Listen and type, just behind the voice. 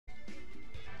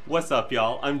What's up,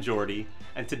 y'all? I'm Jordy,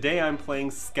 and today I'm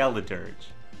playing Skeledirge.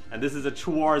 And this is a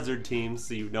Chwarzerd team,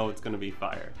 so you know it's going to be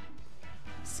fire.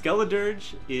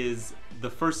 Skeledirge is the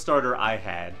first starter I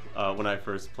had when I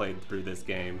first played through this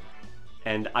game,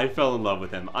 and I fell in love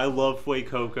with him. I love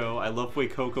Fuecoco. I love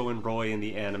Fuecoco and Roy in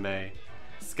the anime.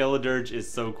 Skeledirge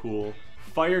is so cool.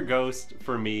 Fire Ghost,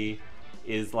 for me,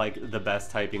 is like the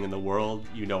best typing in the world.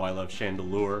 You know I love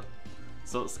Chandelure.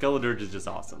 So Skeledirge is just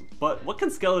awesome. But what can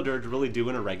Skeledirge really do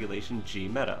in a Regulation G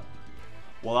meta?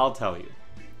 Well, I'll tell you.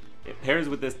 It pairs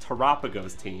with this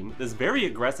Terapagos team, this very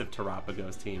aggressive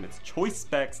Terapagos team. It's Choice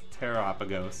Specs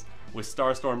Terapagos with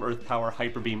Starstorm, Earth Power,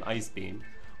 Hyper Beam, Ice Beam.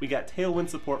 We got Tailwind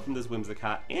support from this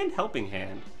Whimsicott and Helping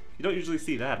Hand. You don't usually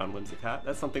see that on Whimsicott.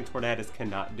 That's something Tornadus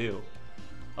cannot do.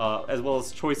 As well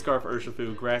as Choice Scarf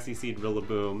Urshifu, Grassy Seed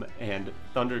Rillaboom, and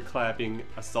Thunderclapping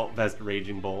Assault Vest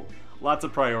Raging Bolt. Lots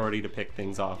of priority to pick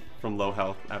things off from low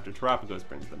health after Terapagos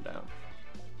brings them down.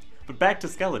 But back to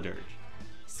Skeledirge.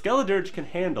 Skeledirge can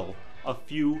handle a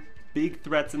few big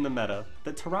threats in the meta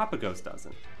that Terapagos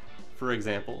doesn't. For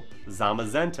example,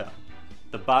 Zamazenta.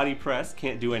 The Body Press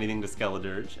can't do anything to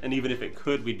Skeledirge, and even if it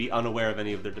could, we'd be unaware of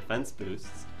any of their defense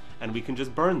boosts, and we can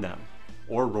just burn them,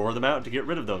 or roar them out to get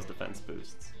rid of those defense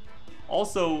boosts.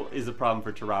 Also is a problem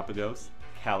for Terapagos,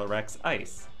 Calyrex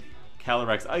Ice.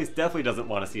 Calyrex Ice definitely doesn't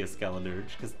want to see a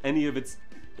Skeledirge, because any of its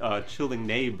Chilling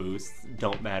Neigh boosts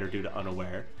don't matter due to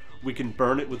Unaware. We can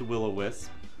burn it with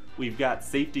Will-O-Wisp. We've got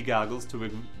Safety Goggles to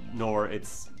ignore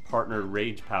its partner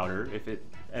Rage Powder if it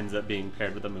ends up being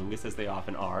paired with Amoonguss, as they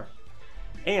often are.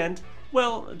 And,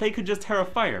 well, they could just Tera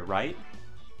Fire, right?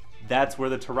 That's where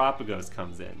the Terapagos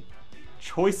comes in.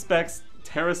 Choice Specs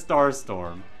Tera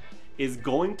Starstorm is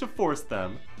going to force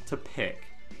them to pick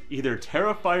either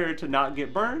Tera Fire to not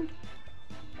get burned,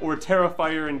 or Tera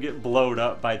Fire and get blowed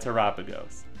up by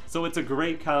Terapagos. So it's a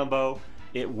great combo,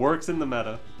 it works in the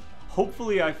meta.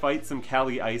 Hopefully I fight some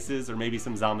Cali Ices or maybe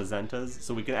some Zamazentas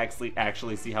so we can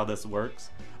actually see how this works.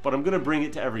 But I'm gonna bring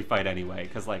it to every fight anyway,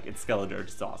 because like it's Skeledirge,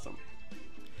 it's awesome.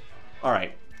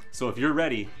 Alright, so if you're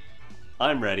ready,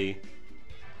 I'm ready,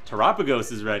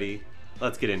 Terapagos is ready,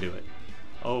 let's get into it.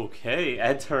 Okay,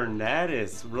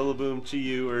 Eternatus, Rillaboom,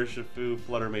 Chi-Yu, Urshifu,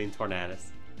 Fluttermane, Tornadus.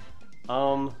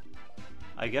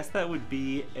 I guess that would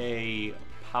be a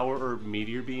Power Herb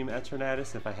Meteor Beam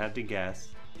Eternatus if I had to guess.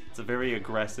 It's a very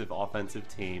aggressive offensive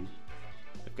team.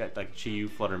 They've got like Chi-Yu,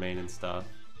 Fluttermane and stuff.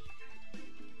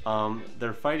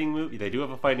 Their fighting move, they do have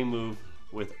a fighting move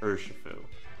with Urshifu.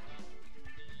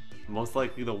 Most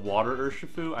likely the Water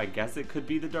Urshifu. I guess it could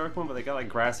be the Dark one, but they got like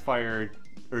Grass Fire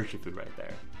Urshifu right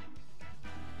there.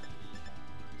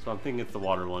 So I'm thinking it's the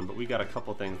Water one, but we got a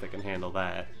couple things that can handle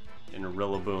that in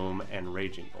Rillaboom and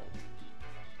Raging Bolt.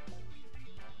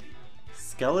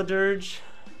 Skeledirge,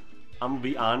 I'm gonna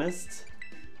be honest,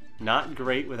 not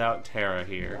great without Tera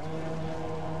here.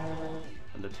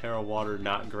 And the Tera Water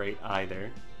not great either.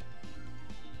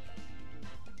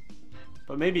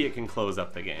 But maybe it can close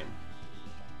up the game.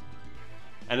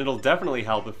 And it'll definitely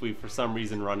help if we for some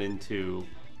reason run into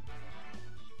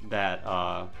that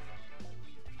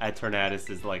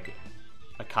Eternatus is like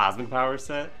a Cosmic Power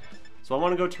set. So I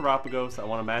want to go Terapagos, I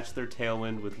want to match their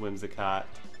Tailwind with Whimsicott.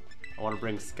 I want to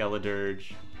bring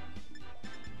Skeledirge.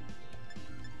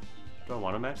 Do I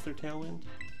want to match their Tailwind?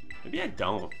 Maybe I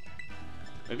don't.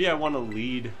 Maybe I want to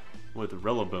lead with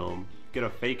Rillaboom, get a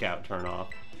Fake Out turn off,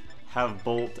 have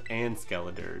Bolt and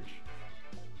Skeledirge.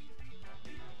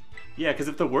 Yeah, because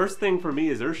if the worst thing for me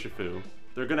is Urshifu,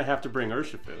 they're going to have to bring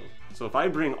Urshifu. So if I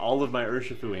bring all of my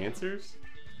Urshifu answers,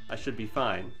 I should be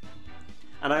fine.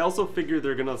 And I also figure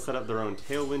they're going to set up their own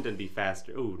Tailwind and be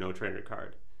faster. Ooh, no trainer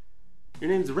card. Your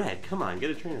name's Red, come on,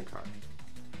 get a trainer card.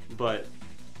 But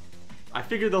I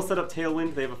figure they'll set up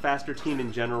Tailwind, they have a faster team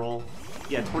in general.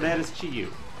 Yeah, Tornadus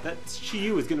Chi-Yu. That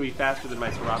Chi-Yu is going to be faster than my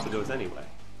Terapagos anyway.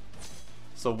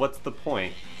 So what's the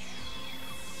point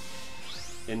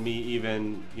in me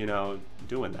even, you know,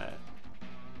 doing that?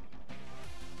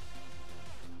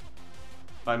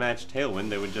 If I match Tailwind,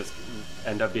 they would just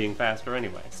end up being faster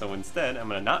anyway. So instead, I'm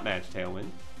going to not match Tailwind.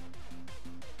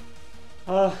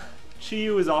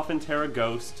 Chi-Yu is often Tera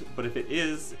Ghost, but if it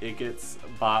is, it gets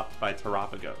bopped by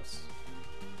Terapagos.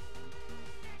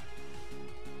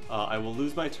 I will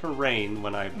lose my Terrain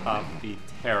when I pop the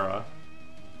Tera.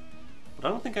 But I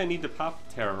don't think I need to pop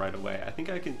the Tera right away. I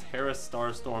think I can Tera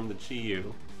Starstorm the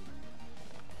Chi-Yu.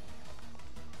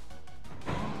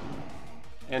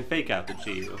 And Fake Out the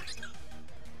Chi-Yu.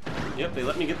 Yep, they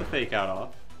let me get the Fake Out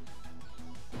off.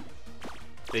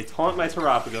 They taunt my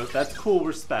Terapagos. That's cool,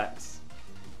 we're Specs.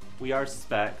 We are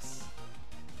Specs.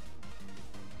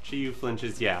 Chi-Yu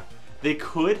flinches, yeah. They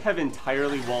could have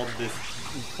entirely walled this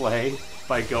play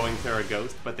by going Terra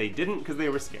Ghost, but they didn't because they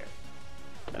were scared.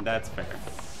 And that's fair.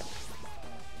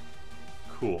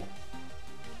 Cool.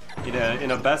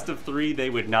 In a best of 3, they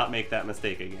would not make that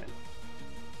mistake again.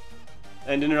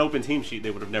 And in an open team sheet,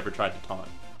 they would have never tried to taunt.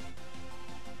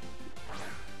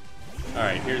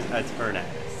 Alright, here's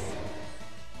Eternatus.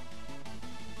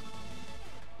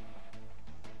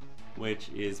 Which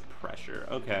is pressure.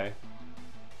 Okay.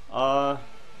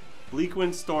 Bleak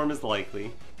Wind Storm is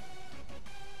likely.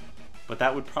 But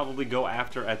that would probably go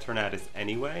after Eternatus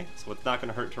anyway, so it's not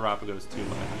going to hurt Terapagos too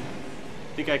much.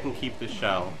 I think I can keep the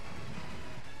shell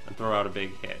and throw out a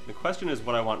big hit. The question is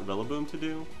what I want Rillaboom to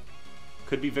do.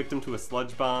 Could be victim to a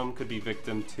Sludge Bomb, could be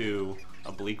victim to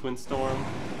a Bleak Wind Storm.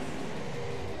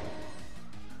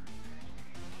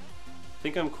 I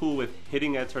think I'm cool with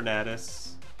hitting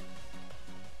Eternatus,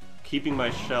 keeping my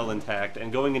shell intact,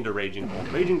 and going into Raging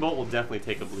Bolt. Raging Bolt will definitely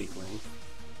take a Bleak Wind,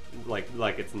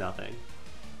 like it's nothing.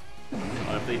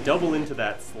 If they double into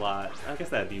that slot, I guess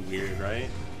that'd be weird, right?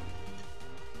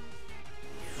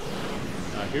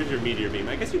 Here's your Meteor Beam.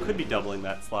 I guess you could be doubling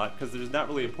that slot, because there's not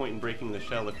really a point in breaking the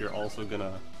shell if you're also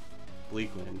gonna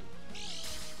Bleak Wind.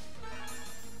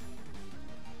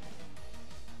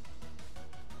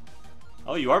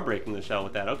 Oh, you are breaking the shell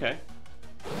with that, okay.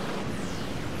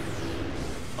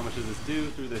 How much does this do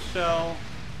through the shell?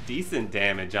 Decent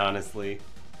damage, honestly.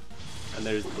 And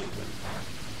there's Bleak Wind.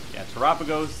 Yeah,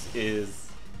 Terapagos is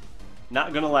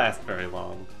not gonna last very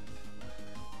long.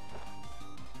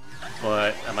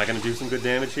 But am I gonna do some good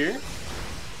damage here?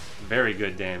 Very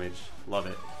good damage. Love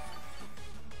it.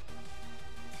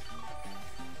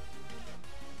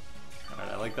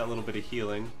 Alright, I like that little bit of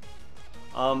healing.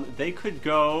 They could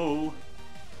go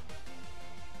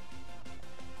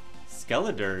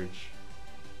Skeledirge.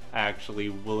 Actually,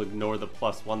 will ignore the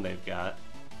 +1 they've got.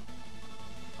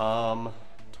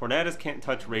 Tornadus can't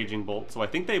touch Raging Bolt, so I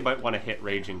think they might want to hit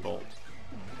Raging Bolt.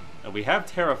 And we have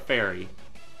Terra Fairy.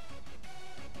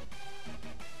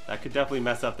 That could definitely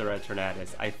mess up their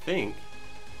Eternatus. I think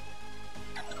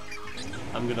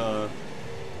I'm gonna...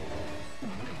 I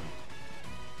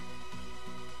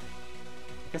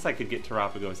guess I could get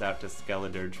Terapagos out to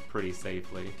Skeledirge pretty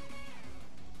safely.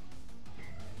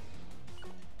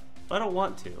 But I don't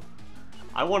want to.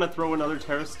 I want to throw another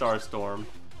Tera Starstorm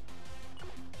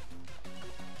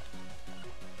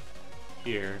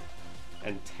here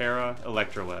and Tera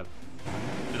Electroweb.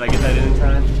 Did I get that in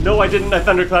time? No, I didn't. I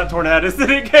Thunderclap Tornadus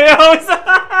and it KOs!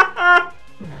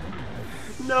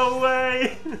 No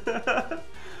way!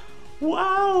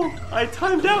 Wow! I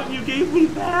timed out and you gave me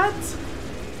that?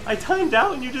 I timed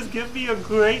out and you just give me a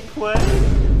great play?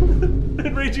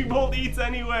 And Raging Bolt eats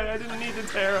anyway. I didn't need the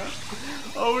Terra.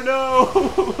 Oh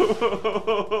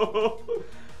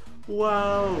no!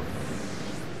 Wow.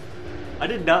 I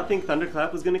did not think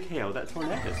Thunderclap was going to KO that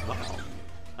Tornadus. Wow.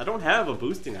 I don't have a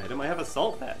boosting item. I have a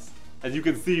Salt Vest. As you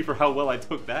can see for how well I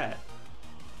took that.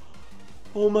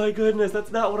 Oh my goodness,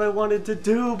 that's not what I wanted to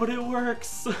do, but it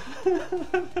works.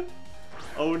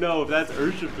 Oh no, if that's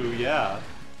Urshifu, yeah.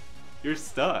 You're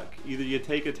stuck. Either you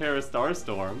take a Tera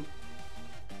Starstorm,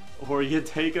 or you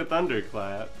take a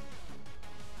Thunderclap.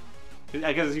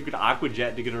 I guess you could Aqua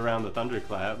Jet to get around the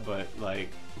Thunderclap, but like,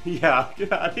 yeah,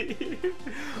 get out of here.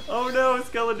 Oh no,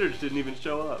 Skeledirge didn't even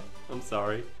show up. I'm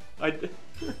sorry.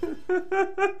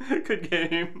 Good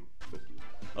game.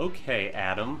 Okay,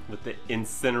 Adam, with the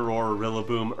Incineroar,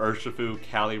 Rillaboom, Urshifu,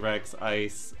 Calyrex,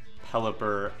 Ice,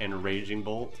 Pelipper, and Raging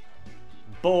Bolt.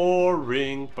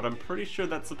 Boring, but I'm pretty sure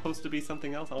that's supposed to be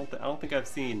something else. I don't think I've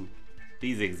seen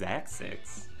these exact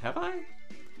 6. Have I?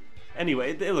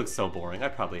 Anyway, it looks so boring. I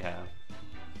probably have.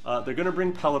 They're gonna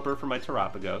bring Pelipper for my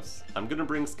Terapagos. I'm gonna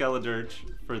bring Skeledirge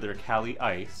for their Cali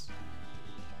Ice.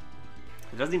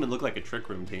 It doesn't even look like a Trick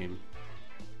Room team.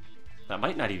 That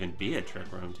might not even be a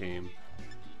Trick Room team.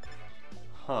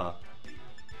 Huh.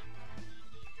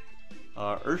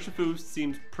 Urshifu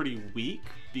seems pretty weak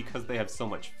because they have so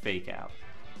much Fake Out.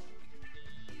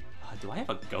 Do I have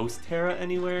a Ghost Terra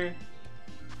anywhere?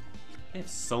 I have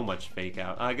so much Fake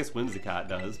Out. I guess Whimsicott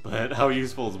does, but how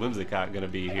useful is Whimsicott gonna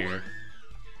be here?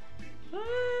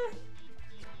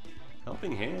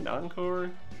 Helping Hand,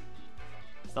 Encore?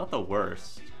 It's not the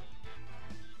worst.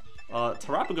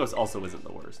 Terapagos also isn't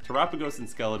the worst. Terapagos and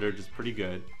Skeledirge is pretty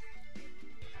good.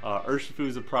 Urshifu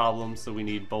is a problem, so we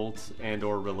need Bolt and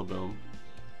or Rillaboom.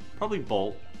 Probably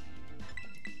Bolt.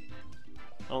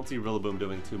 I don't see Rillaboom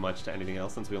doing too much to anything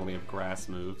else since we only have grass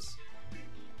moves.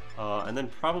 And then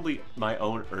probably my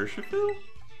own Urshifu?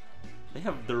 They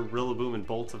have their Rillaboom and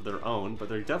Bolts of their own, but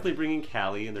they're definitely bringing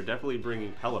Cali and they're definitely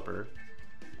bringing Pelipper.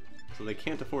 So they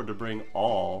can't afford to bring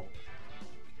all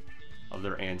of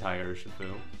their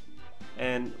anti-Urshifu.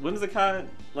 And Whimsicott,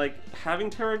 like, having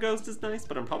Tera Ghost is nice,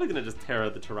 but I'm probably gonna just Tera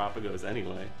the Terapagos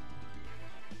anyway.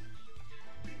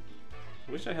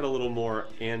 I wish I had a little more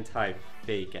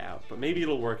anti-fake out, but maybe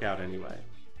it'll work out anyway.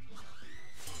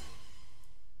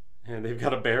 And they've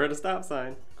got a bear at a stop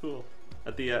sign. Cool.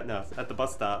 At the, no, at the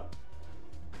bus stop.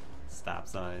 Stop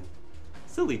sign.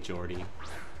 Silly Jordy.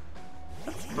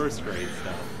 That's first grade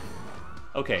stuff.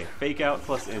 Okay, fake out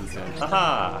plus instant.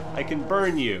 Haha! I can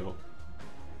burn you!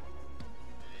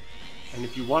 And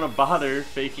if you want to bother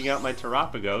faking out my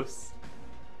Terapagos,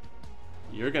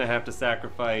 you're gonna have to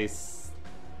sacrifice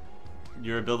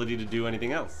your ability to do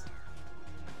anything else.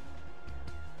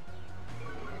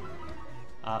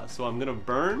 So I'm gonna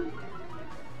burn.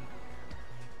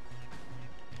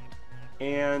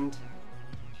 And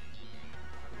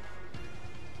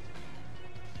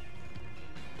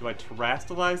do I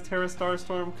terrestrialize Tera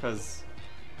Starstorm? Because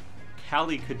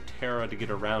Callie could Terra to get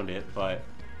around it, but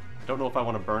I don't know if I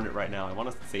want to burn it right now. I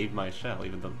want to save my shell,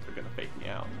 even though they're going to fake me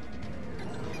out.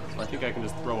 So I think I can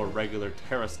just throw a regular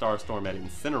Tera Starstorm at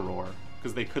Incineroar,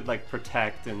 because they could, like,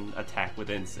 protect and attack with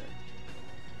Incin.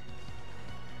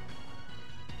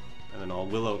 And then I'll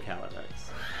Willow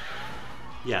Calyrex.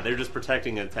 Yeah, they're just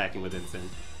protecting and attacking with Incin.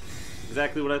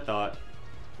 Exactly what I thought,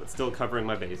 but still covering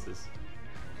my bases.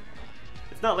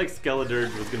 It's not like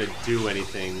Skeledirge was going to do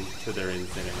anything to their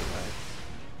Incin anyway.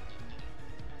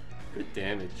 Good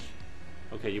damage.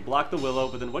 Okay, you block the Willow,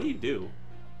 but then what do?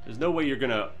 There's no way you're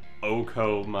going to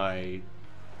Oko my...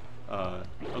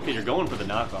 okay, you're going for the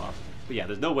knockoff. But yeah,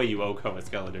 there's no way you Oko a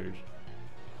Skeledirge.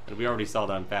 And we already saw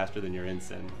that I'm faster than your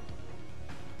Incin.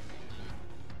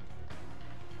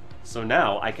 So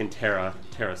now I can Tera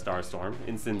Starstorm.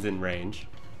 Incin's in range.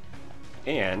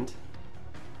 And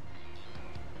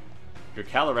your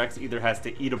Calyrex either has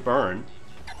to eat a burn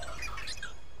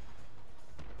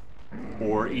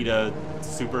or eat a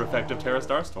super effective Tera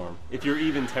Starstorm, if you're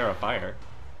even Tera Fire.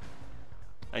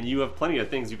 And you have plenty of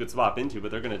things you could swap into, but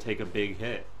they're going to take a big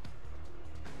hit.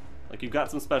 Like, you've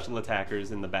got some special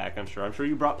attackers in the back, I'm sure. I'm sure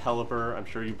you brought Pelipper, I'm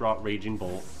sure you brought Raging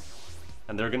Bolt.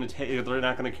 And they're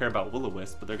not going to care about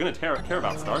Will-O-Wisp, but they're going to care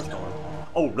about Starstorm.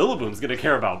 Oh, Rillaboom's going to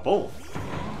care about both.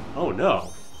 Oh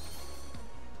no.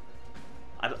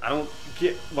 I don't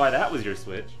get why that was your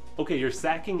switch. Okay, you're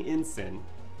sacking Incin,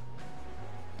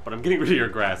 but I'm getting rid of your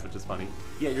grass, which is funny.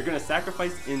 Yeah, you're going to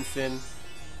sacrifice Incin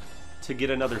to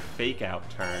get another fake out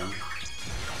turn.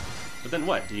 But then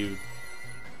what? Do you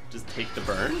just take the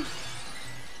burn?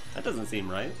 That doesn't seem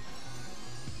right.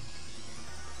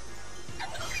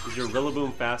 Is your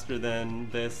Rillaboom faster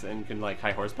than this and can, like,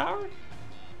 high horsepower?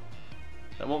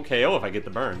 That won't KO if I get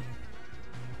the burn.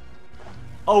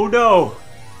 Oh no!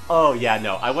 Oh yeah,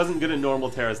 no, I wasn't gonna normal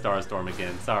Tera Starstorm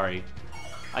again, sorry.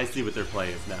 I see what their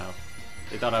play is now.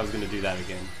 They thought I was gonna do that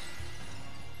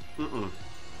again.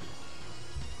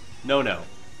 No, no.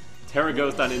 Tera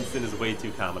Ghost on Incin is way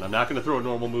too common. I'm not gonna throw a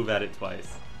normal move at it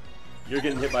twice. You're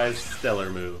getting hit by a stellar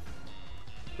move.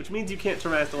 Which means you can't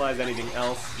terrestrialize anything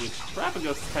else, which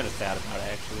Terapagos is kind of sad about,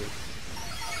 actually.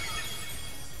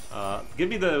 Give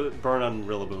me the burn on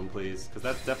Rillaboom, please, because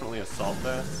that's definitely a Salt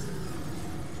Vest.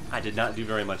 I did not do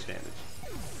very much damage.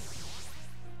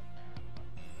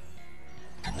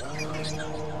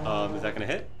 Is that gonna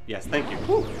hit? Yes, thank you.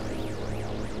 Whew.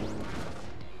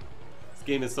 This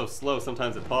game is so slow,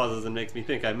 sometimes it pauses and makes me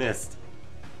think I missed.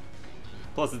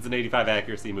 Plus, it's an 85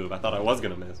 accuracy move. I thought I was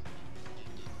gonna miss.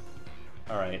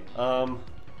 Alright,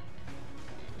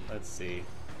 let's see.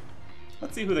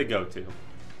 Let's see who they go to.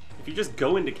 If you just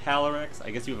go into Calyrex,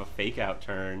 I guess you have a fake out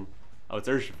turn. Oh, it's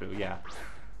Urshifu, yeah.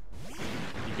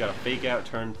 You've got a fake out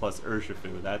turn plus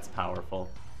Urshifu, that's powerful.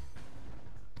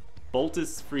 Bolt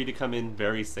is free to come in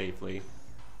very safely.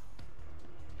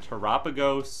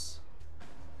 Terapagos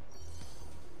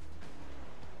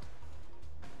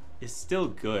is still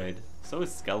good, so is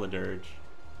Skeledirge.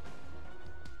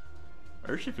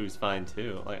 Urshifu's fine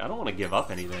too. Like, I don't want to give up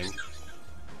anything.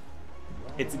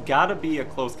 It's gotta be a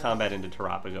close combat into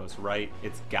Terapagos, right?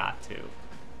 It's got to.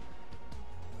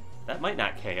 That might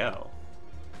not KO.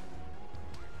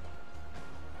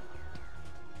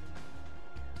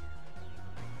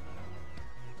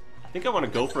 I think I want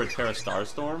to go for a Tera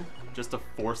Starstorm, just to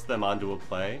force them onto a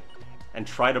play, and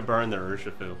try to burn their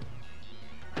Urshifu.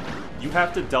 You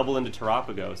have to double into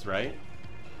Terapagos, right?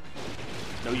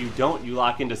 No, you don't. You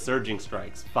lock into Surging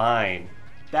Strikes. Fine.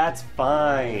 That's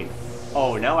fine.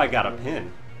 Oh, now I got a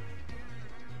pin.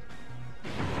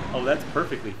 Oh, that's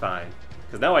perfectly fine.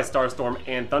 Because now I Starstorm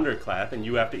and Thunderclap, and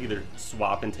you have to either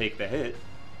swap and take the hit,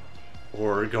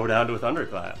 or go down to a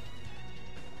Thunderclap.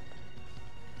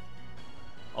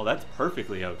 Oh, that's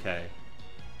perfectly okay.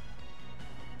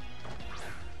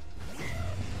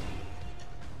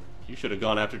 You should have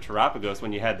gone after Terapagos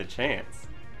when you had the chance.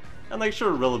 And like,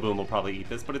 sure, Rillaboom will probably eat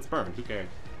this, but it's burned. Who cares?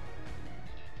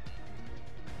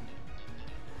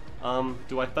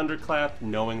 Do I Thunderclap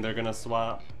knowing they're gonna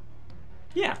swap?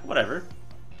 Yeah, whatever.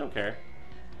 Don't care.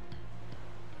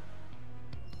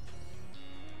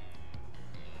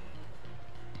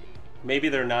 Maybe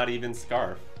they're not even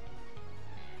Scarf.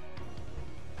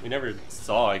 We never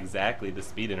saw exactly the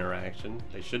speed interaction.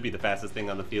 They should be the fastest thing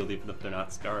on the field even if they're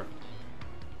not Scarf.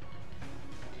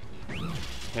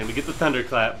 And we get the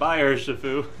Thunderclap. Bye,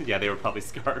 Urshifu. Yeah, they were probably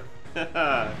Scarf.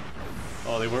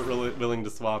 Oh, they weren't really willing to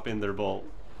swap in their Bolt.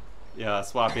 Yeah,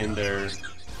 swap in their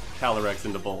Calyrex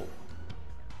into Bolt.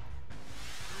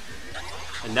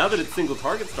 And now that it's single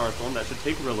target Starstorm, that should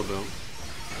take Rillaboom.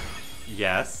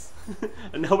 Yes.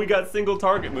 And now we got single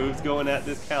target moves going at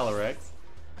this Calyrex,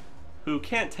 who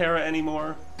can't Tera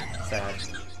anymore. Sad.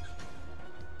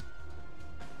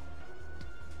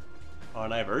 Oh,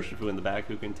 and I have Urshifu in the back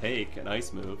who can take an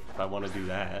ice move if I want to do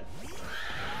that.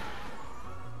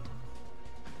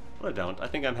 But I don't. I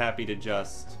think I'm happy to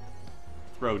just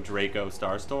throw Draco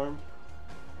Starstorm.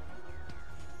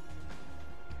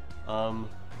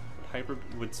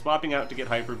 Would swapping out to get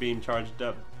Hyper Beam charged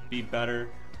up be better?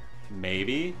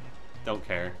 Maybe. Don't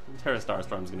care. Tera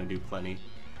Starstorm's gonna do plenty.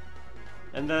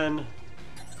 And then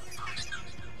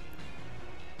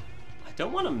I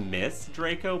don't want to miss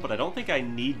Draco, but I don't think I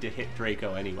need to hit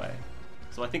Draco anyway.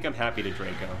 So I think I'm happy to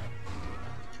Draco.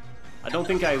 I don't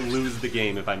think I lose the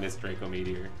game if I miss Draco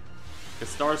Meteor.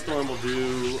 Because Starstorm will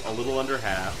do a little under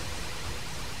half.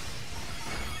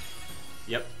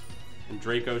 Yep. And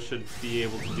Draco should be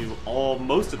able to do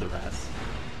most of the rest.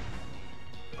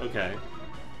 Okay.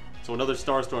 So another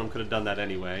Starstorm could have done that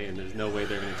anyway, and there's no way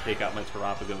they're going to take out my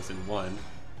Terapagos in one.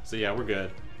 So yeah, we're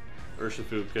good.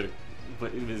 Urshifu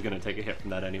is going to take a hit from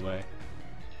that anyway.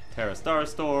 Tera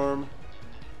Starstorm.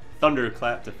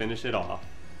 Thunderclap to finish it off.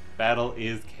 Battle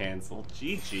is cancelled.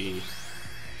 GG.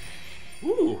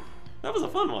 Ooh, that was a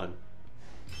fun one.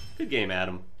 Good game,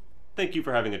 Adam. Thank you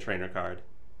for having a trainer card.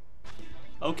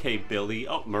 Okay, Billy.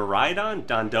 Oh, Miraidon,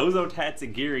 Dondozo,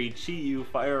 Tatsugiri, Chi-Yu,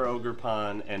 Fire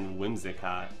Ogerpon, and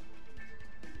Whimsicott.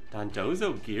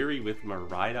 Dondozo Geary with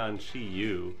Miraidon,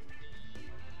 Chi-Yu.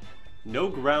 No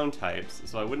ground types,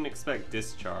 so I wouldn't expect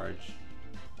Discharge.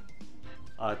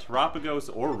 Terapagos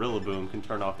or Rillaboom can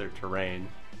turn off their terrain.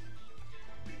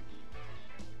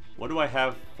 What do I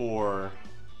have for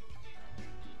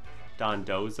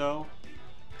Dondozo?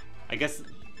 I guess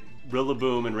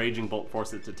Rillaboom and Raging Bolt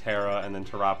force it to Tera, and then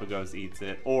Terapagos eats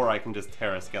it. Or I can just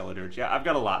Tera Skeledirge. Yeah, I've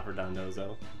got a lot for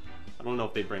Dondozo. I don't know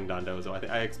if they bring Dondozo.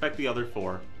 I expect the other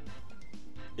 4.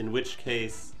 In which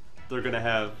case, they're going to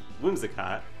have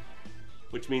Whimsicott,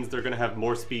 which means they're going to have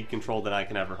more speed control than I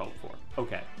can ever hope for.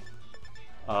 Okay.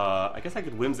 I guess I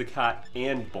could Whimsicott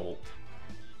and Bolt,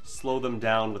 slow them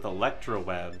down with Electro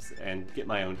Webs, and get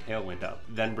my own Tailwind up,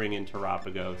 then bring in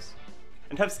Terapagos.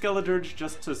 And have Skeledirge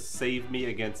just to save me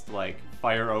against, like,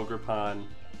 Fire Ogerpon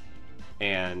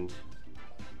and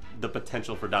the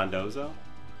potential for Dondozo.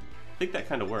 I think that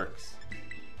kind of works.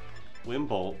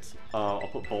 Bolt. I'll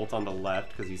put Bolt on the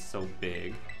left because he's so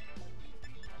big.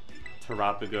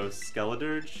 Terapagos,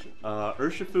 Skeledirge.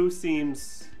 Urshifu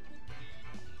seems...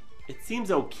 It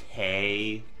seems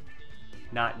okay.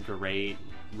 Not great.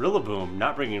 Rillaboom.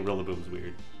 Not bringing Rillaboom's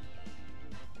weird.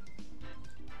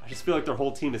 I just feel like their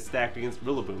whole team is stacked against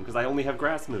Rillaboom because I only have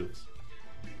grass moves.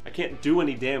 I can't do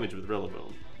any damage with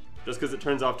Rillaboom. Just because it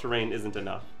turns off terrain isn't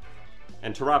enough.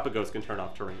 And Terapagos can turn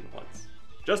off terrain once.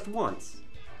 Just once.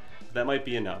 That might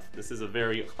be enough. This is a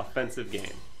very offensive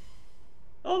game.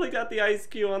 Oh, they got the ice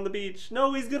cube on the beach.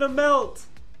 No, he's gonna melt!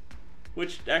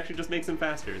 Which actually just makes him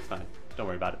faster. It's fine. Don't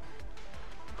worry about it.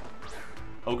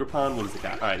 Ogerpon,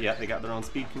 Whimsicott. Alright, yeah, they got their own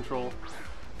speed control.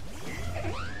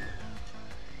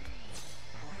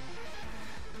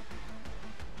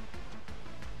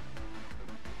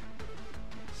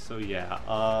 So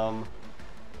yeah,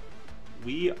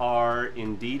 we are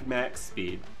indeed max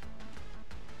speed.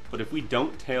 But if we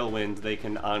don't Tailwind, they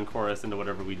can Encore us into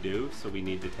whatever we do, so we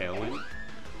need to Tailwind.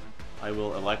 I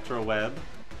will Electro Web,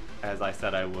 as I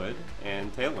said I would,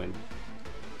 and Tailwind.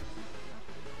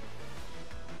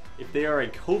 If they are a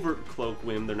Covert Cloak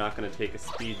Whim, they're not going to take a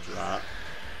speed drop.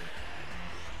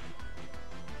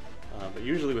 But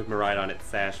usually with Miraidon, it's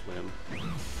Sash Whim.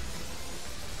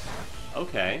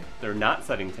 Okay, they're not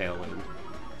setting Tailwind.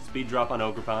 Speed drop on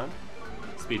Ogerpon.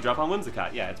 Speed drop on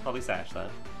Whimsicott. Yeah, it's probably Sash then.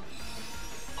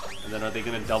 And then are they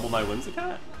going to double my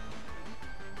Whimsicott?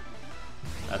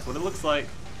 That's what it looks like.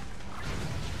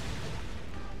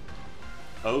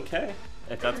 Okay,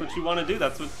 if that's what you want to do,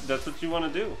 that's what you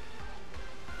want to do.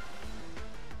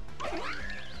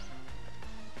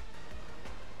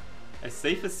 As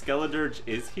safe as Skeledirge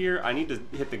is here, I need to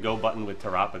hit the go button with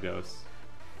Terapagos.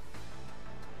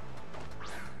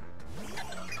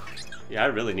 Yeah, I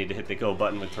really need to hit the go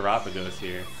button with Terapagos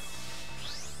here.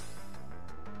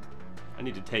 I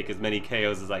need to take as many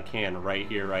KOs as I can right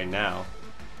here, right now.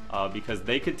 Because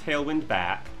they could Tailwind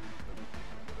back.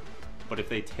 But if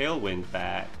they Tailwind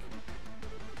back,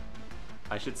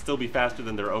 I should still be faster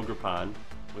than their Ogerpon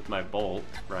with my Bolt,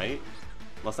 right?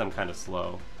 Unless I'm kind of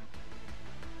slow.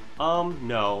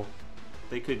 No.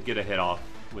 They could get a hit off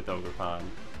with Ogerpon.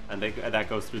 And that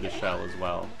goes through the shell as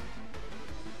well.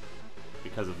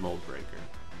 Because of Mold Breaker.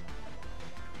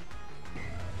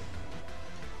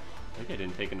 I think I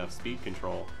didn't take enough speed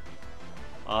control.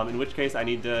 In which case I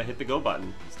need to hit the go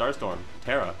button. Starstorm.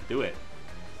 Tera. Do it.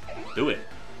 Do it.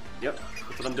 Yep.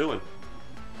 That's what I'm doing.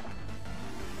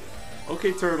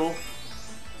 Okay, Turtle.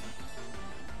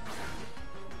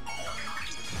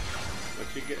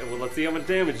 Well, let's see how much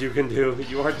damage you can do.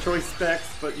 You are choice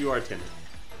specs, but you are timid.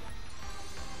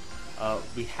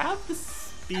 We have the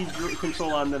speed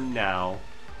control on them now.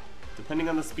 Depending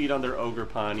on the speed on their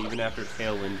Ogerpon, even after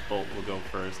Tailwind, Bolt will go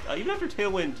first. Even after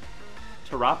Tailwind,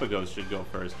 Terapagos should go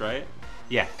first, right?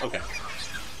 Yeah, okay.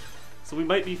 So we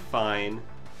might be fine.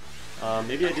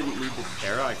 Maybe I didn't need the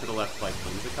Tera. I could have left, like,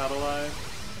 Whimsicott alive.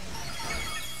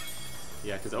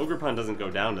 Yeah, because Ogerpon doesn't go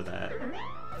down to that.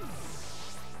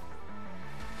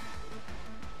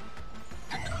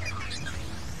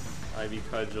 Ivy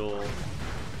Cudgel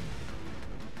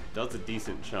does a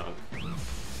decent chunk.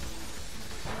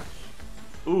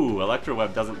 Ooh, Electro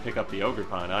Web doesn't pick up the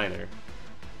Ogerpon either.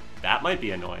 That might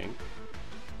be annoying.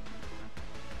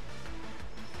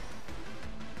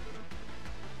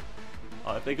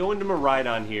 If they go into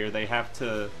Miraidon here, they have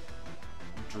to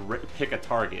pick a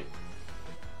target.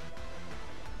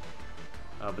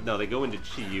 But no, they go into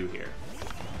Chi-Yu here.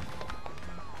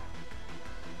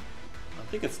 I'm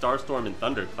thinking Starstorm and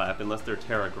Thunderclap, unless they're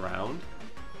Terra Ground.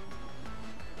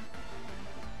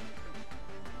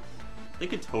 They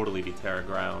could totally be Terra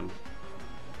Ground.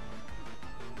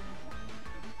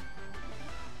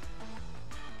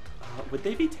 Would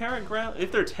they be Terra Ground?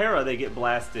 If they're Terra, they get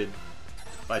blasted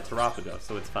by Terapagos,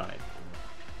 so it's fine.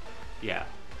 Yeah.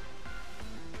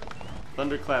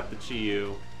 Thunderclap the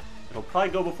Chi-Yu. It'll probably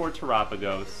go before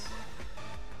Terapagos.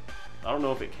 I don't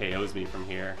know if it KOs me from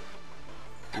here.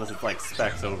 Unless it's like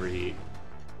Specs Overheat.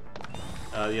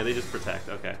 Yeah, they just protect,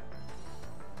 okay.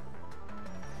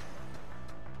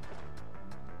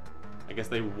 I guess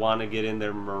they want to get in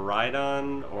their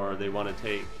Miraidon, or they want to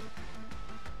take...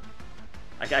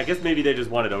 I guess maybe they just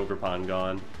wanted Ogerpon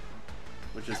gone,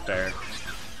 which is fair.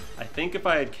 I think if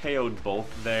I had KO'd both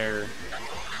there...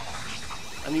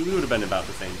 I mean, we would have been about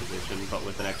the same position, but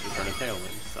with an extra turn of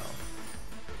Tailwind, so...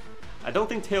 I don't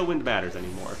think Tailwind matters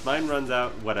anymore. If mine runs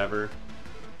out, whatever.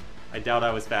 I doubt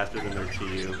I was faster than their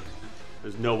Chi-Yu.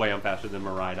 There's no way I'm faster than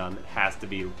Miraidon. It has to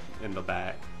be in the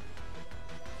back.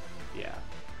 Yeah.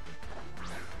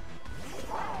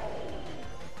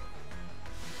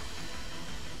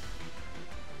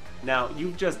 Now,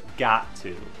 you've just got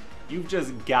to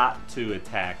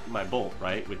attack my Bolt,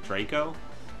 right? With Draco?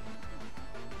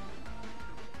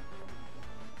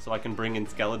 So I can bring in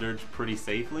Skeledirge pretty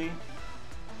safely?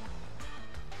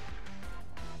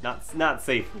 Not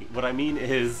safely. What I mean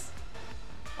is...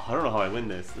 Oh, I don't know how I win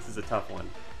this. This is a tough one.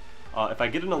 If I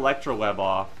get an Electro Web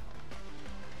off...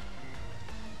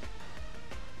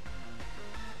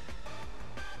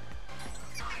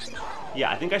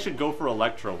 Yeah, I think I should go for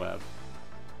Electro Web.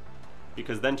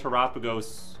 Because then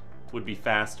Terapagos would be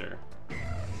faster.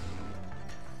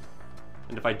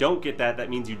 And if I don't get that, that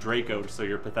means you Dracoed, so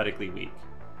you're pathetically weak.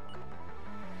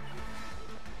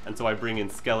 And so I bring in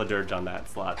Skeledirge on that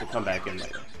slot to come back in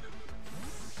later.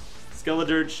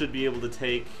 Skeledirge should be able to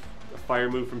take a fire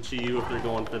move from Chi-Yu if they're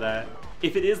going for that.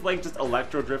 If it is like just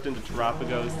Electro Drift into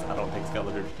Terapagos, I don't think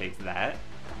Skeledirge takes that.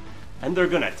 And they're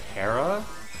gonna Terra?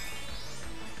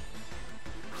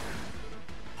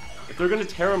 If they're gonna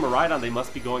Terra Miraidon, they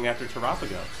must be going after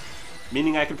Terapagos.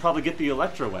 Meaning I could probably get the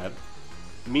Electro Web.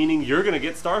 Meaning you're gonna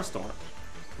get Starstorm.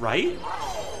 Right?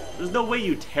 There's no way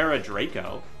you Terra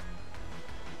Draco.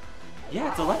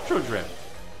 Yeah, it's Electro Drift.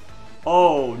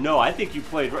 Oh, no, I think you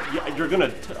played... You're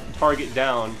gonna target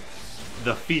down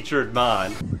the featured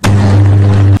Mon.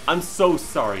 I'm so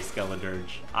sorry,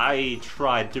 Skeledirge. I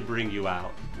tried to bring you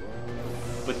out.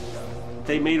 But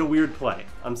they made a weird play.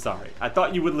 I'm sorry. I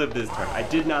thought you would live this turn. I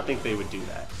did not think they would do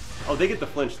that. Oh, they get the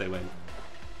flinch, they win.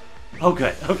 Oh,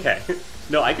 good. Okay.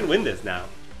 No, I can win this now.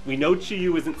 We know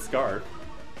Chi-Yu isn't Scarf.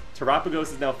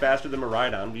 Terapagos is now faster than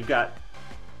Miraidon. We've got...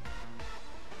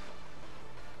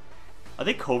 Are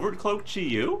they Covert Cloak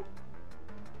Chi-Yu?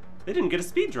 They didn't get a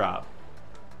speed drop.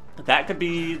 That could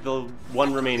be the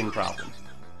one remaining problem.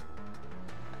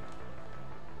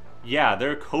 Yeah,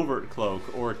 they're Covert Cloak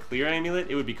or Clear Amulet.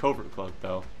 It would be Covert Cloak,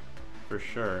 though. For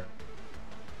sure.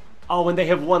 Oh, and they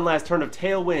have one last turn of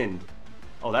Tailwind.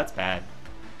 Oh, that's bad.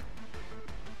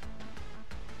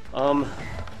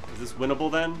 Is this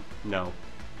winnable then? No.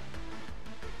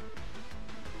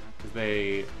 Because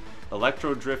they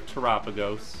Electro Drift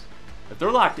Terapagos. If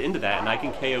they're locked into that and I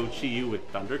can KO Chi-Yu with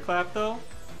Thunderclap, though,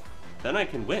 then I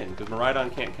can win, because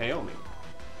Miraidon can't KO me.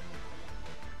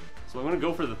 So I'm going to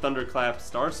go for the Thunderclap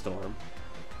Starstorm.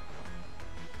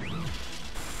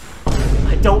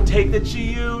 I don't take the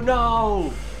Chi-Yu,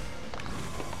 no!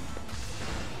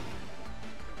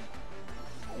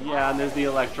 Yeah, and there's the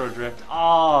Electro Drift.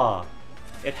 Ah!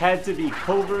 It had to be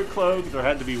Covert Cloak, there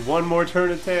had to be one more turn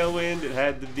of Tailwind, it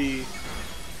had to be...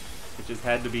 It just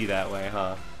had to be that way,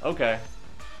 huh? Okay.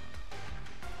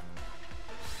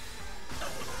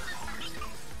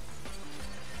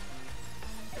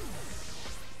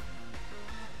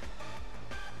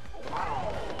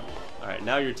 Alright,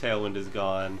 now your Tailwind is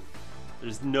gone.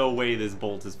 There's no way this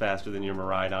Bolt is faster than your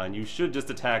Miraidon. You should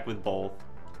just attack with both.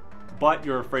 But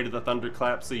you're afraid of the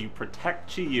Thunderclap, so you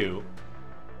protect Chi-Yu.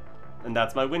 And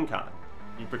that's my win con.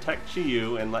 You protect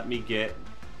Chi-Yu and let me get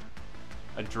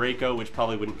a Draco, which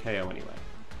probably wouldn't KO anyway.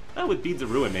 Oh, with Beads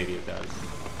of Ruin maybe it does.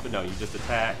 But no, you just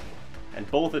attack. And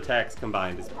both attacks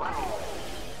combined is plenty.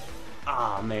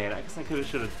 Ah, man, I guess I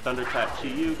should have Thunderclapped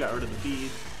Chi-Yu, got rid of the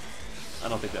beads. I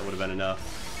don't think that would have been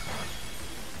enough.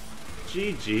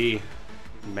 GG.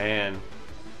 Man.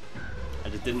 I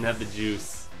just didn't have the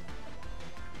juice.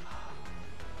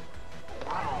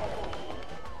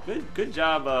 Good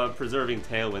job preserving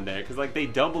Tailwind there, because like they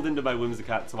doubled into my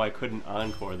Whimsicott so I couldn't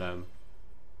Encore them.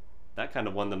 That kind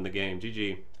of won them the game.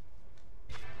 GG.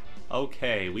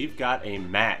 Okay, we've got a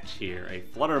match here. A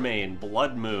Fluttermane,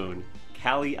 Blood Moon,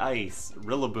 Cali Ice,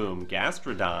 Rillaboom,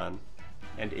 Gastrodon,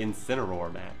 and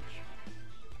Incineroar match.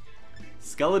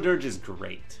 Skeledirge is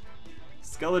great.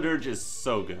 Skeledirge is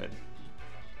so good.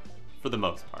 For the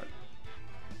most part.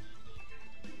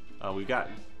 We've got...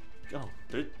 Oh,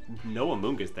 there's no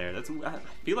Amoonguss there. I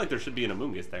feel like there should be an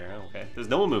Amoonguss there. Okay, there's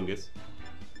no Amoonguss.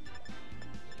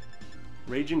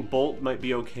 Raging Bolt might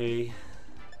be okay.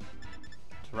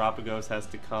 Terapagos has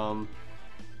to come.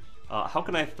 How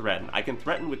can I threaten? I can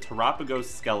threaten with Terapagos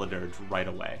Skeledirge right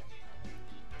away.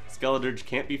 Skeledirge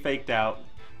can't be faked out.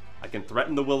 I can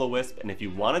threaten the Will-O-Wisp, and if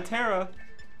you want a Tera,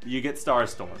 you get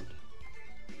Starstormed.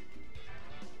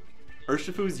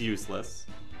 Urshifu's useless.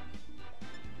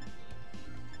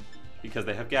 Because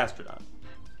they have Gastrodon.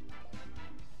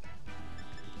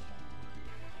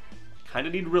 Kinda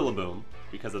need Rillaboom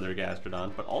because of their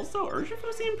Gastrodon, but also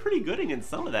Urshifu seemed pretty good against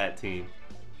some of that team.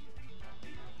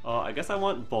 I guess I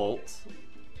want Bolt.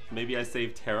 Maybe I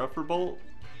save Tera for Bolt?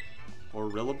 Or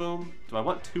Rillaboom? Do I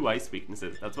want two ice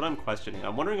weaknesses? That's what I'm questioning.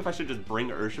 I'm wondering if I should just bring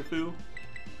Urshifu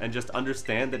and just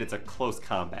understand that it's a close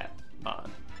combat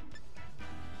mon.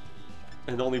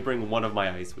 And only bring one of my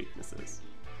ice weaknesses.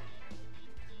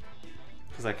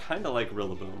 Because I kind of like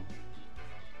Rillaboom.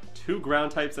 Two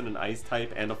ground types and an ice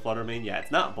type and a Fluttermane. Yeah,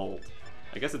 it's not Bolt.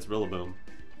 I guess it's Rillaboom.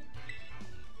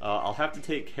 I'll have to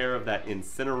take care of that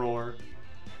Incineroar.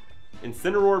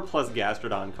 Incineroar plus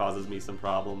Gastrodon causes me some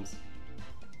problems.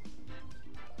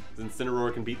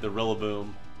 Incineroar can beat the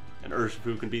Rillaboom, and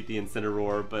Urshifu can beat the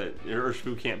Incineroar, but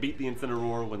Urshifu can't beat the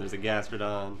Incineroar when there's a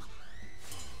Gastrodon.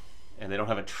 And they don't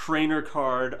have a trainer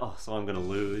card. Oh, so I'm gonna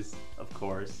lose, of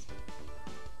course.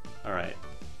 Alright.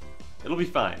 It'll be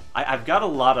fine. I've got a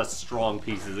lot of strong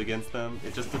pieces against them.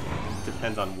 It just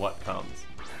depends on what comes.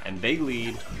 And they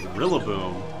lead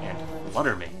Rillaboom and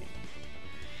Fluttermane.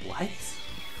 What?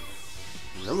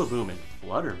 Rillaboom and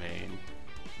Fluttermane?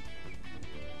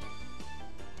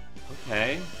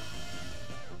 Okay.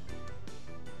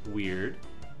 Weird.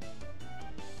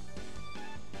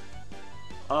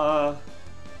 You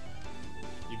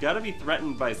gotta be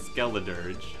threatened by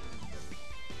Skeledirge.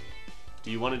 Do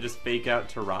you want to just fake out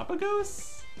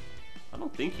Terapagos? I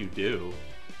don't think you do.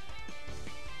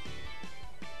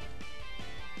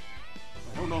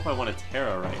 I don't know if I want a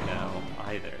Tera right now,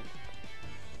 either.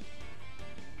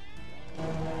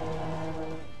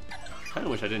 Kinda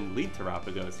wish I didn't lead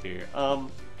Terapagos here.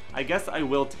 I guess I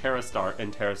will Tera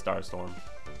Starstorm.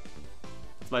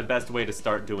 It's my best way to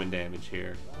start doing damage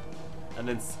here. And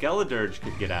then Skeledirge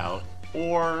could get out,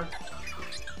 or...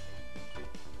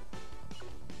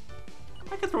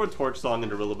 I could throw a Torch Song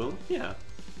into Rillaboom, yeah.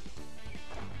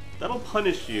 That'll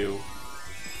punish you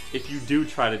if you do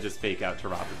try to just fake out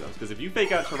Terapagos. Because if you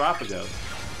fake out Terapagos,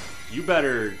 you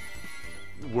better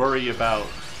worry about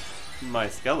my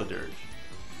Skeledirge.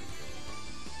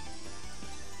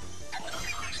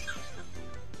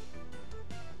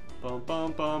 Bum,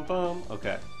 bum, bum, bum.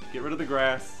 Okay, get rid of the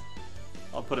grass.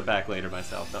 I'll put it back later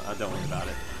myself. No, don't worry about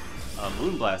it.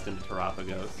 Moonblast into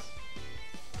Terapagos.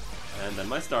 And then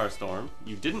my Starstorm.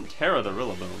 You didn't Tera the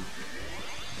Rillaboom.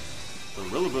 The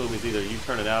Rillaboom is either you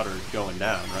turn it out or going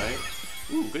down, right?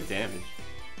 Ooh, good damage.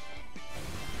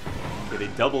 Okay, they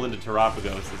double into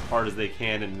Terapagos as hard as they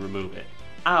can and remove it.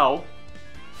 Ow!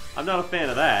 I'm not a fan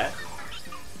of that.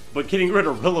 But getting rid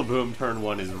of Rillaboom turn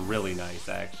 1 is really nice,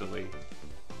 actually.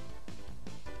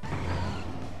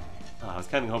 I was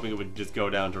kind of hoping it would just go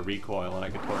down to recoil and I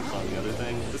could torch on the other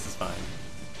thing. This is fine.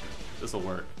 This'll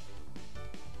work.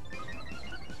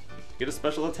 Get a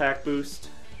special attack boost.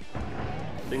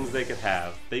 Things they could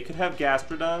have. They could have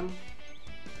Gastrodon.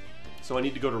 So I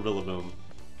need to go to Rillaboom.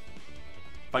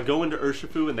 If I go into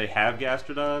Urshifu and they have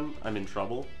Gastrodon, I'm in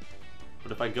trouble.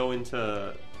 But if I go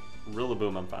into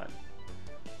Rillaboom, I'm fine.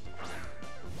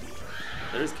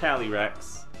 There's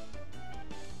Calyrex.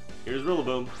 Here's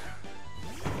Rillaboom.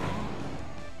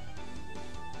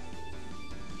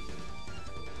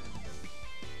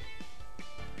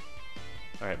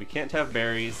 Alright, we can't have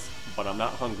berries, but I'm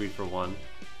not hungry for one.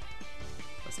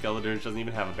 A Skeledirge doesn't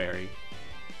even have a berry.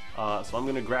 So I'm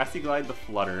going to Grassy Glide the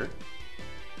Flutter,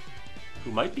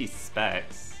 who might be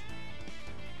Specs.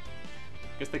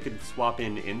 I guess they could swap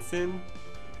in Incin.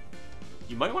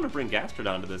 You might want to bring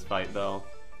Gastrodon to this fight, though.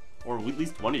 Or at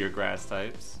least one of your grass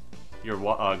types. Your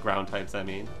ground types, I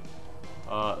mean.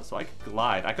 So I could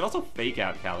Glide. I could also fake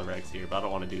out Calyrex here, but I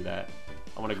don't want to do that.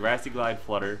 I want to Grassy Glide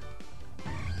Flutter.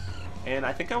 And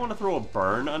I think I want to throw a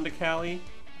Burn onto Cali.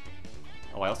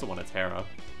 Oh, I also want a Tera.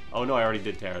 Oh no, I already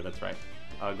did Tera, that's right.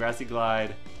 Grassy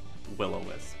Glide,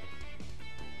 Will-O-Wisp.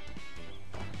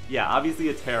 Yeah, obviously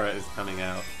a Tera is coming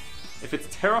out. If it's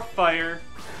Tera Fire,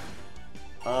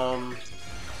 I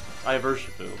have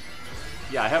Urshifu.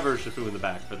 Yeah, I have Urshifu in the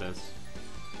back for this.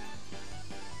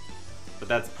 But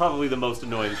that's probably the most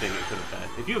annoying thing it could have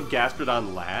been. If you have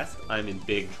Gastrodon last, I'm in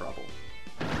big trouble.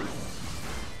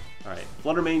 Alright,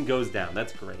 Fluttermane goes down.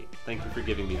 That's great. Thank you for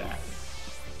giving me that.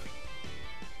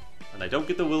 And I don't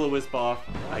get the Will-O-Wisp off.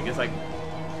 I guess I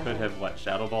could have, what,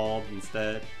 Shadow Balled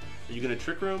instead? Are you going to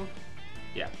Trick Room?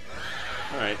 Yeah.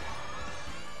 Alright.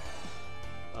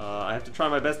 I have to try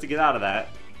my best to get out of that.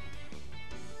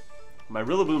 My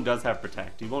Rillaboom does have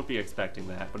Protect. You won't be expecting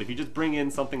that. But if you just bring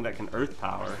in something that can Earth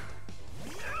Power...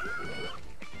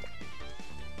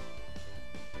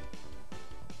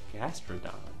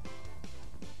 Gastrodon.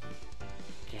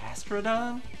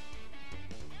 Gastrodon?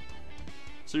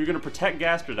 So you're going to protect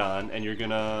Gastrodon, and you're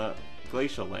going to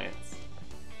Glacial Lance.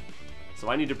 So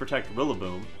I need to protect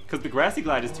Rillaboom, because the Grassy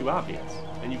Glide is too obvious,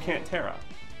 and you can't Tera.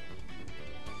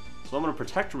 So I'm going to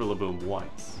protect Rillaboom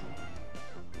once,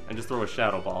 and just throw a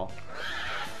Shadow Ball.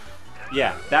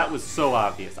 Yeah, that was so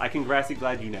obvious. I can Grassy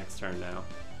Glide you next turn now.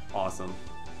 Awesome.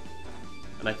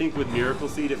 And I think with Miracle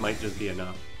Seed, it might just be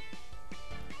enough.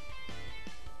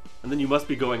 And then you must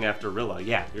be going after Rilla.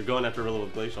 Yeah, you're going after Rilla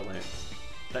with Glacial Lance.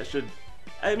 That should...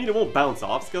 I mean, it won't bounce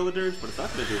off Skeledirge, but it's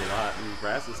not going to do a lot, and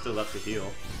Grass is still up to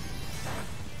heal.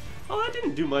 Oh, that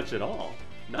didn't do much at all.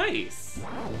 Nice!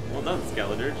 Well done,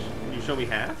 Skeledirge. Can you show me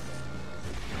half?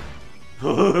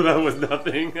 Oh, that was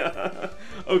nothing.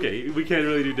 Okay, we can't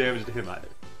really do damage to him either.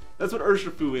 That's what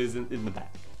Urshifu is in the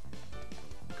back.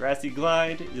 Grassy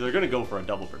Glide. They're going to go for a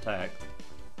double Protect.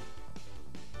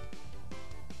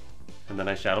 And then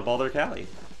I Shadow Ball their Cali.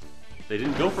 They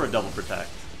didn't go for a double Protect.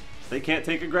 They can't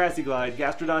take a Grassy Glide.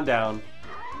 Gastrodon down.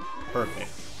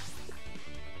 Perfect.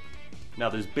 Now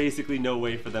there's basically no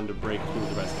way for them to break through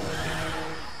the rest of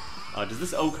the game. Does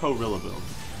this Oko Rillaboom?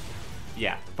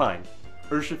 Yeah, fine.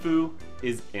 Urshifu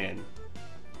is in.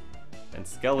 And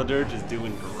Skeledirge is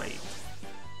doing great.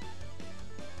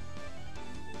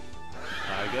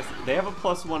 I guess they have a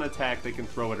 +1 attack they can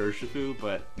throw at Urshifu,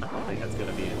 but I don't think that's going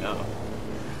to be enough.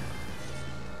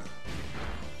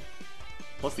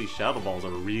 Plus these Shadow Balls are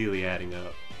really adding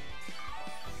up.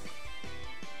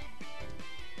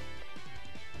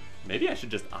 Maybe I should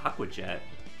just Aqua Jet.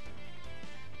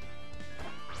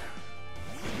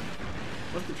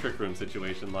 What's the Trick Room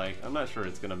situation like? I'm not sure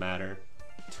it's gonna matter.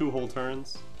 2 whole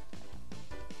turns?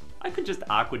 I could just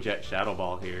Aqua Jet Shadow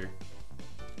Ball here.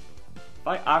 If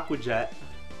I Aqua Jet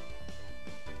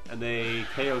and they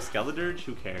KO Skeledirge,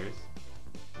 who cares?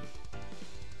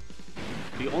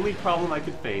 The only problem I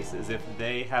could face is if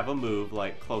they have a move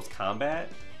like Close Combat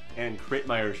and crit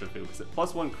my Urshifu, because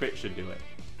 +1 crit should do it.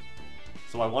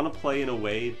 So I want to play in a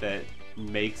way that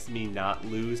makes me not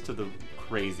lose to the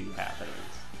crazy happenings.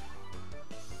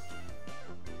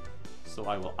 So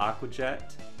I will Aqua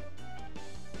Jet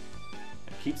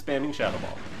and keep spamming Shadow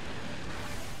Ball.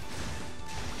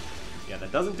 Yeah,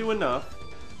 that doesn't do enough.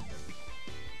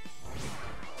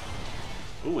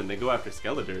 Ooh, and they go after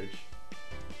Skeledirge.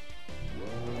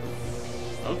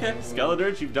 Okay,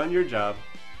 Skeledirge, you've done your job.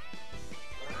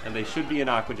 And they should be in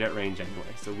Aqua Jet range anyway,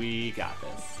 so we got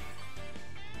this.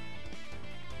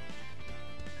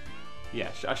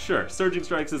 Yeah, sure, Surging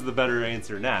Strikes is the better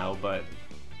answer now, but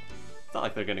it's not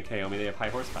like they're gonna KO me, they have high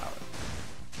horsepower.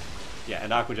 Yeah,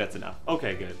 and Aqua Jet's enough.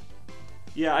 Okay, good.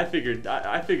 Yeah, I figured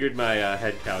my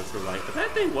head counts were right, but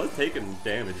that thing was taking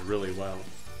damage really well.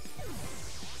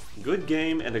 Good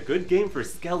game, and a good game for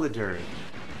Skeledirge.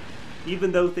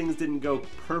 Even though things didn't go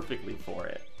perfectly for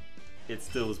it, it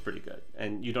still was pretty good.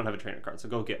 And you don't have a trainer card, so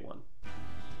go get one.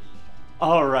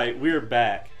 Alright, we're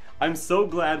back. I'm so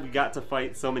glad we got to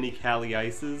fight so many Cali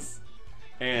Ices,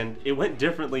 and it went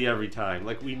differently every time.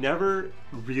 Like, we never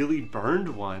really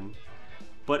burned one,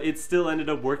 but it still ended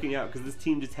up working out because this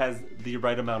team just has the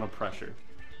right amount of pressure.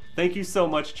 Thank you so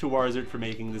much, Chwarzerd, for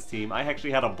making this team. I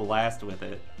actually had a blast with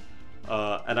it,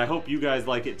 and I hope you guys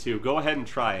like it too. Go ahead and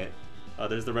try it.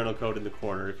 There's the rental code in the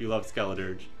corner if you love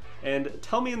Skeledirge. And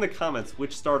tell me in the comments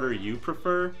which starter you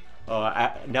prefer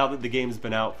now that the game's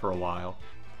been out for a while.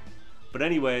 But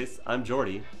anyways, I'm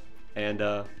Jordy, and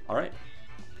alright,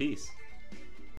 peace.